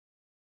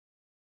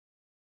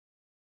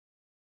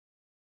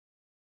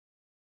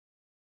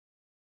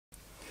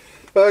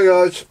Hi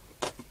guys,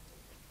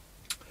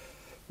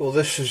 well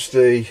this is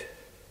the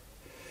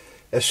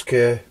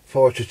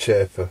SK40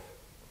 taper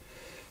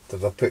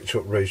that I picked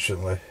up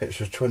recently. It's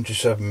a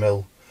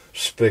 27mm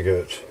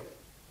spigot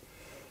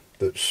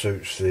that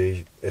suits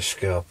the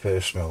Iscar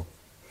paste mill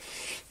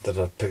that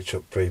I'd picked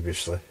up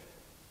previously,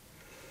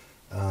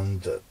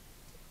 and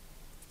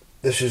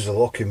this is the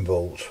locking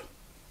bolt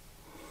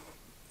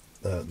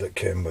that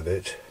came with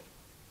it,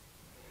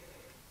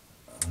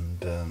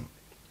 and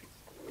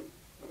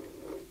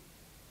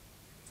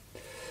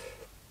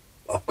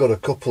I've got a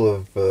couple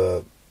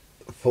of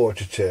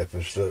 40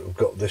 tapers that have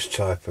got this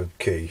type of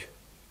key,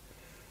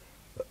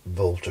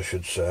 bolt I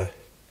should say,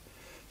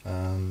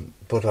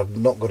 but I've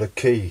not got a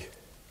key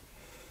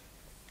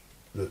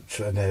that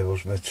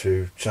enables me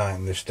to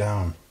tighten this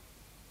down.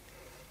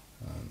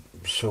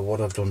 So what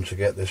I've done to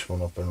get this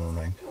one up and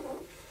running,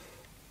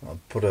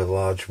 I've put a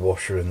large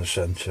washer in the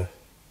centre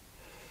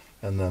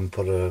and then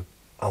put a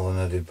Allen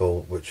Eddy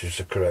bolt, which is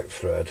the correct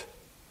thread,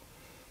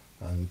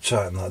 and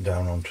tighten that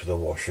down onto the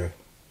washer.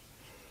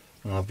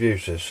 And I've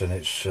used this and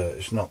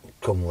it's not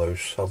come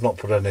loose. I've not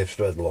put any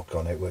thread lock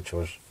on it, which I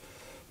was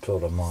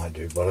told I might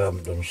do, but I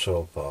haven't done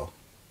so far.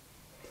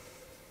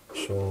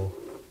 So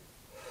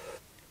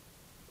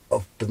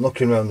I've been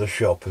looking around the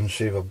shop and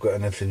see if I've got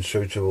anything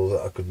suitable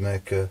that I could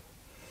make a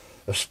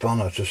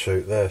spanner to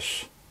suit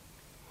this.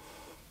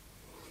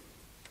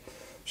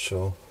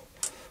 So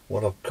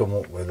what I've come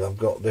up with, I've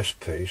got this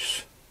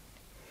piece.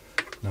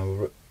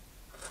 Now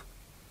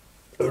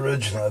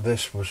originally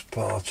this was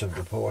part of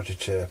the 40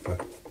 taper.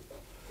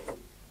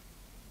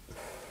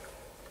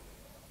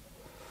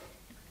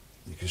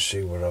 You can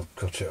see where I've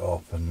cut it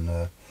off,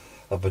 and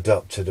I've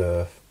adapted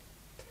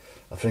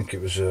I think it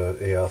was a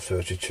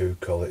ER32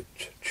 collet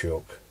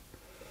chuck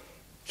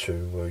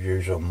to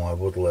use on my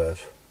wood lathe.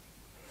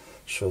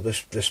 So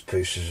this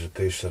piece is a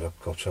piece that I've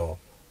cut off.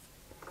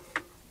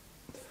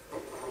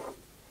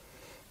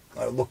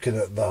 Now looking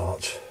at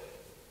that,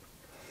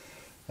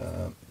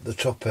 the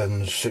top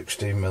end's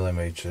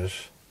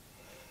 16mm,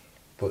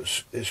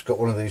 but it's got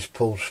one of these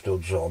pull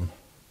studs on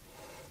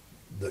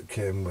that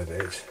came with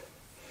it.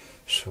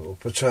 So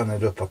for tying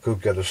it up I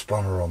could get a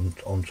spanner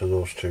onto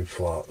those two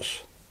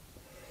flats,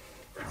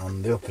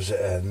 and the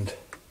opposite end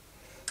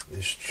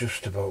is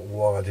just about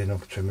wide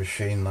enough to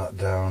machine that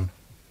down.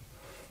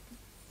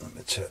 Let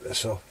me take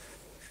this off.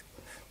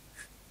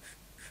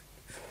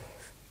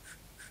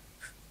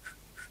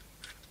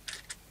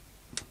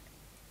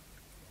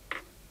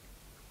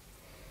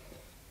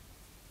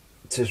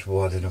 It is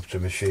wide enough to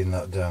machine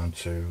that down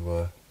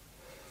to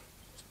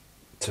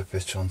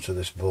fit onto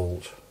this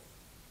bolt.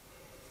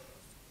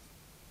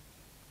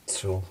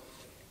 So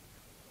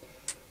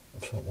I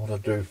thought what I'll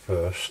do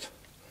first,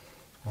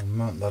 I'll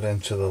mount that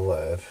into the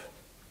lathe.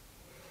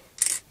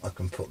 I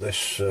can put this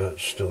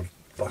stud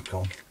back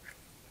on.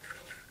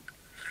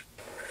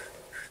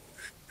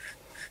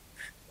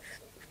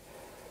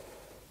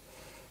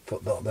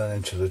 Put that then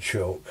into the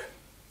choke.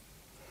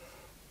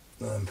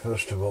 Then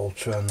first of all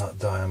turn that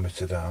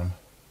diameter down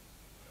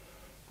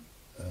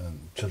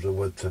to the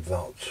width of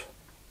that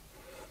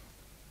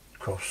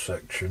cross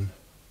section,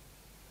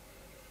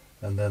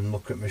 and then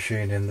look at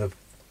machining the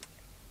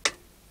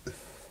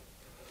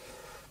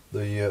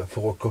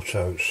 4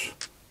 cutouts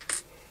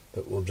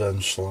that will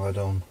then slide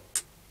on.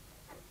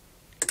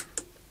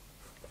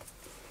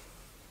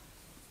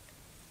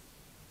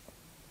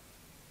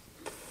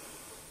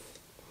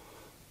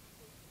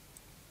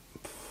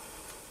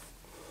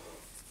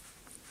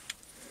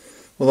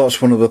 Well, that's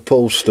one of the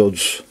pull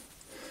studs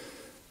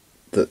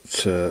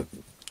that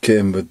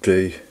came with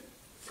the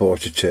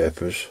 40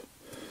 tapers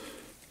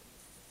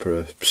for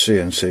a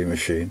CNC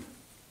machine.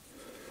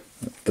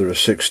 There are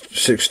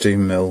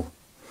 16mm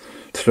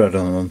thread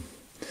on them,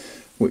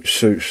 which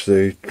suits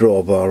the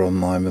drawbar on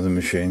my milling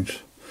machines.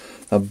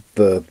 I've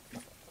been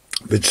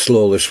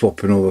slowly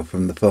swapping over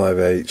from the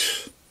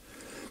 5/8,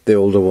 the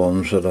older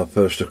ones that I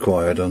first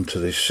acquired, onto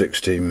this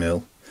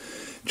 16mm.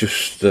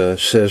 Just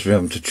saves me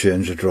having to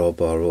change the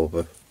drawbar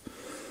over,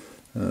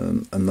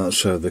 and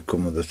that's how they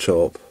come with the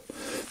top.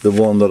 The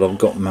one that I've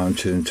got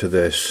mounted into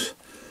this,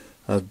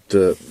 I'd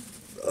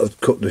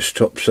cut this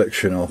top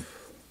section off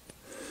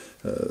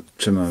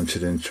to mount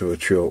it into a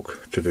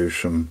choke to do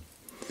some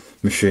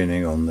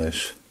machining on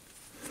this,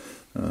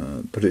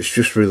 but it's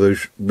just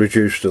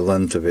reduced the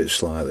length of it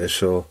slightly,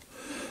 so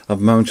I've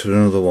mounted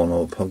another one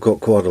up. I've got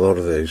quite a lot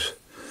of these.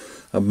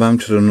 I've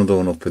mounted another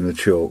one up in the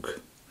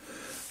choke,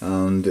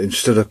 and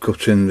instead of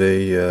cutting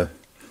the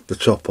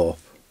top off,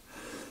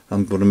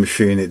 I'm going to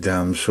machine it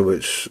down so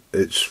it's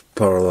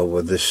parallel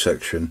with this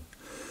section.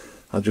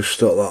 I just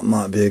thought that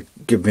might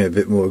give me a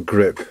bit more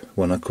grip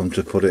when I come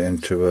to put it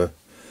into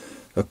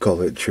a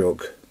collet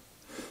chuck.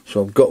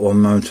 So I've got one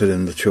mounted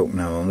in the chuck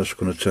now. I'm just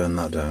going to turn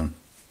that down.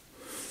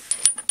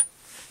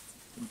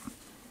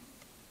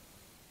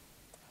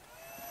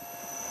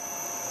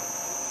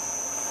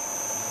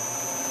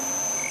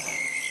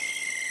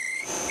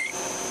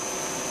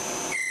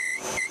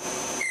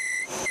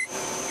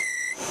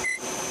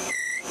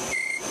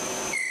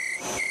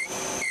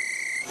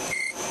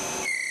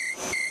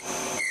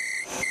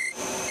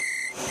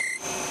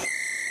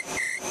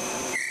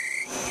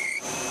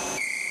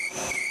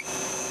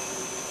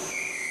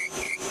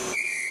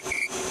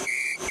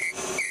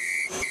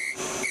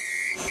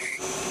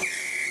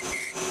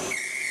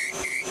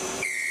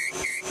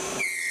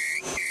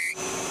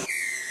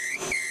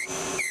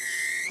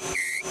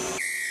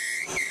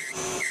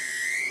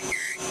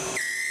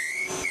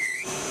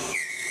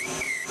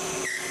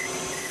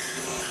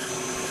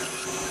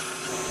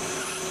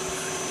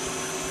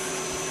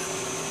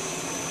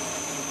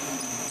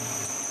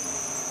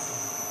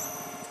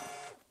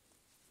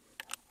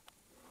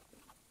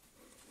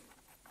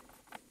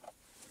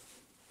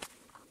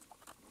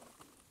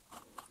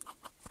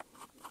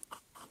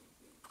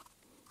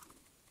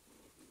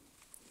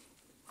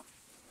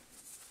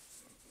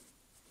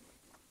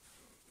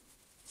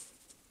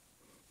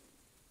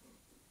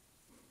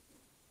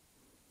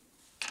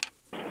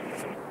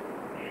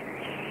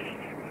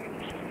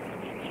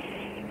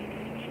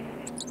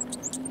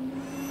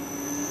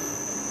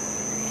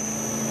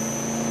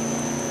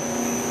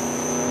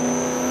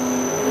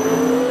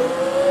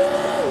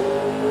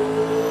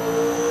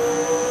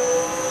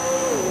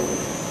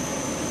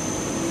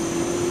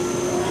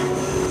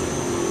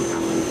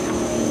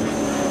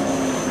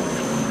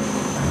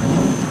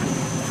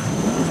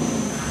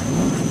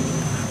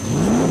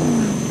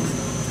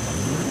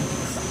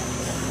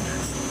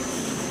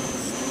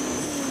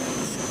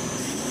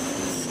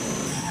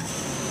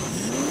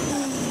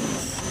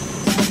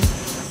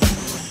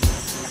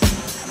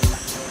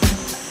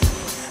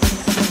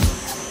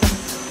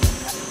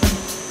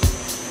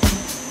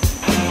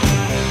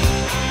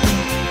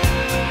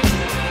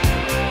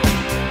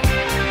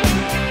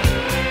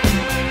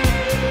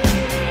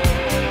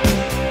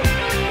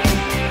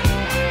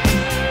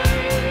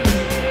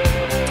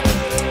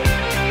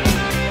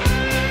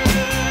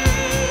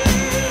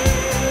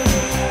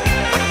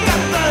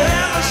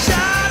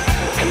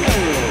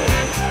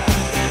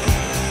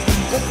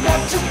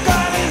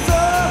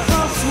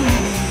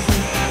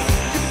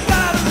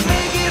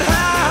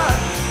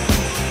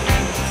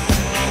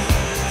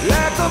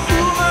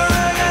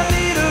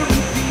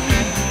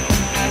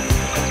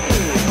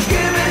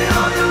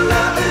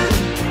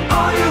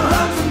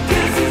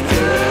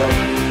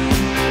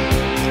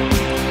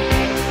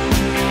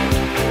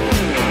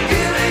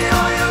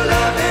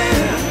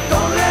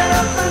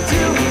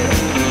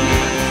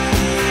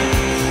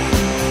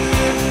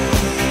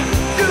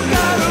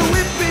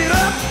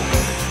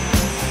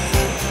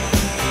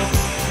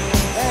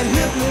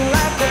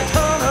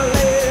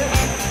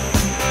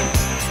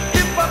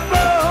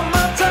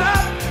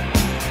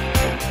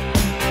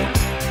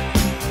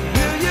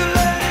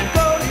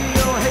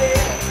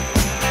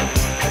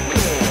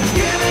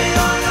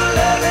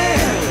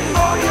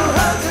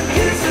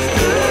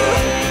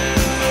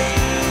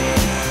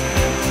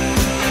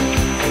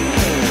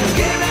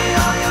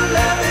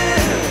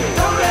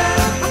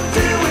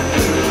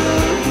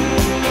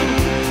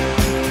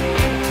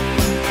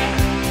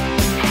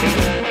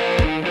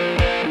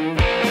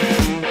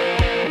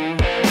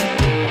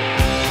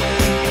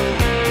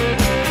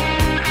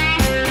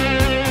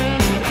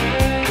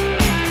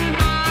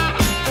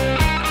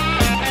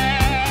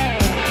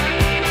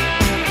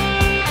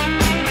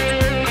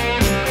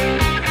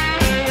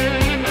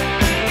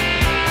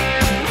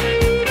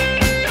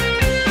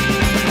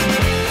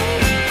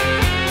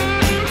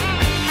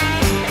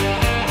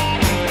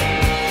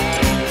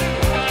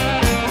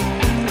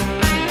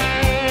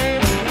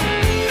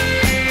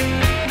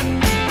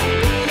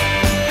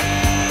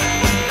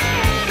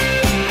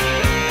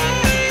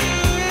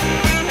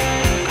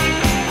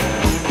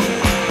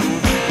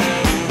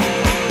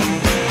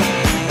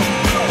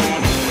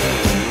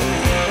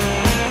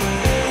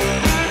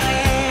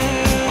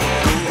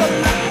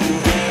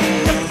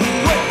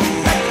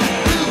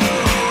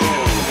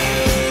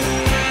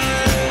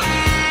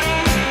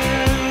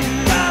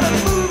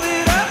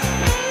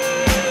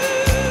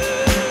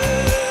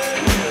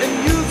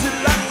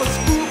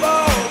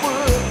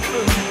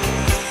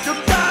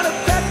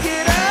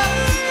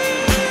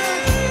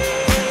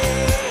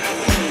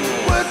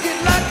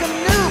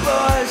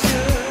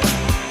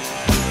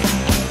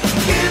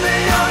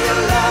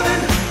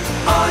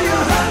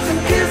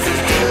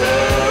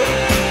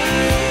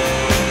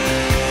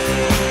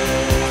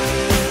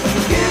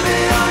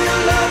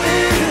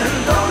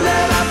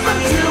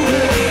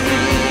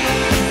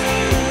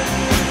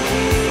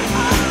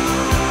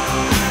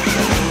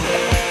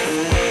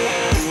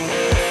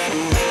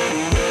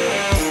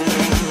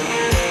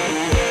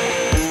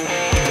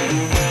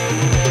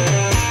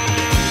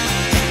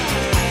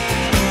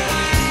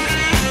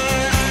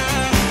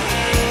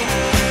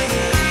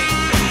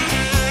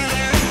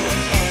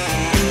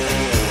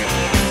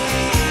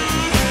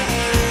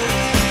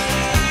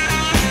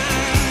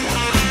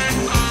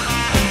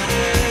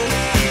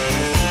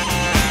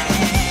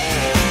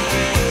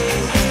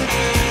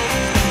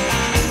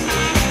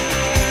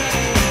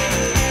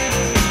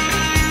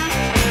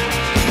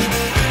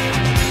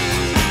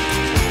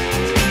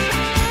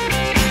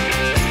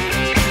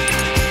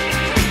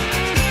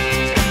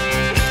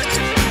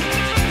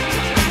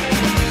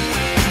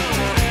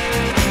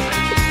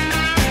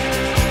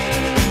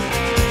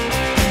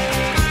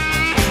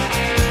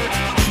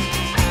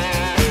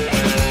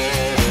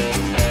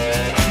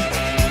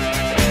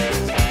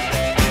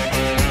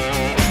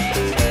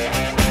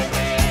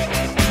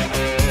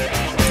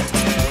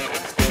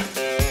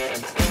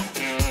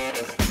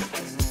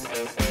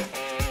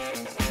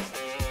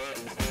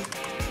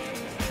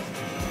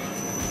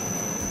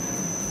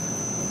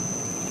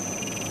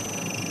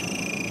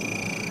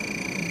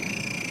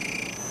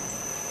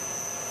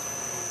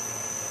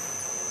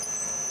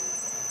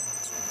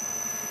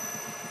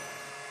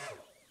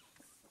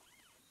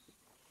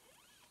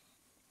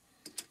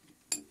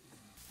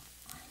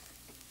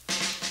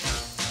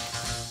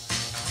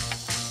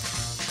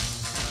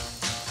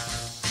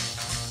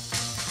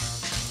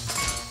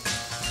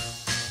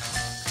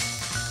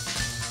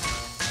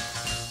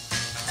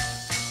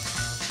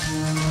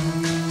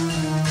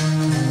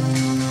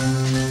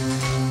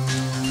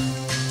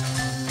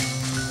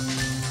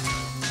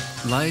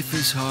 Life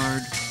is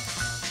hard,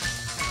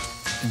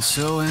 and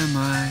so am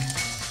I.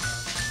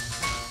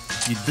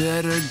 You'd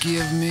better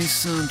give me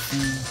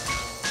something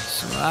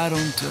so I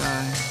don't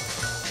die.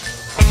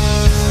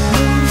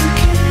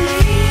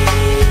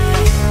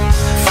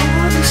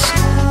 For the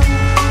soul,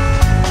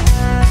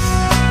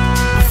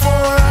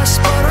 before I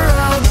sputter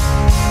out,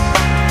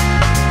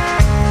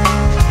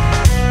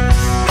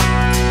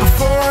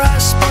 before I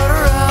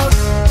sputter out.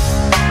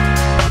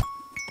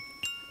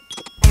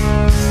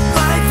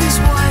 Life is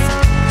white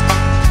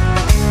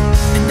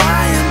and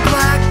I am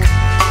black.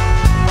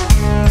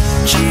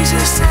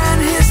 Jesus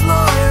and his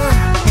lawyer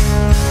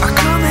are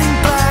coming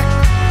back.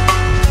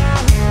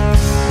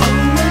 Oh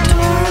my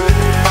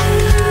darling,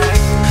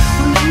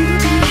 will you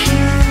be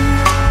here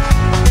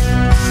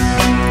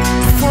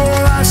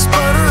before I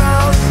sputter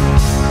out?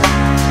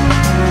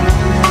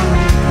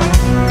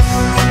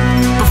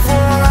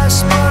 Before I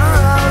sputter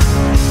out.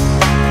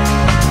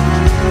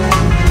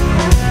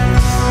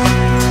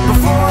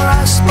 Before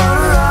I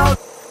sputter out.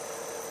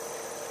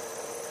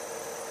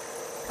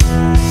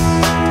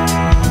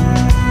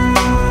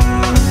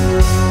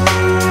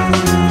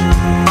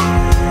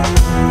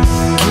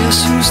 Guess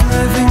who's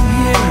living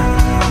here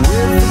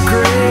with the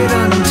great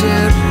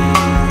undead?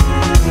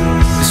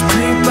 This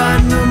paint by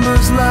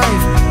numbers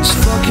life is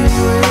fucking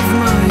with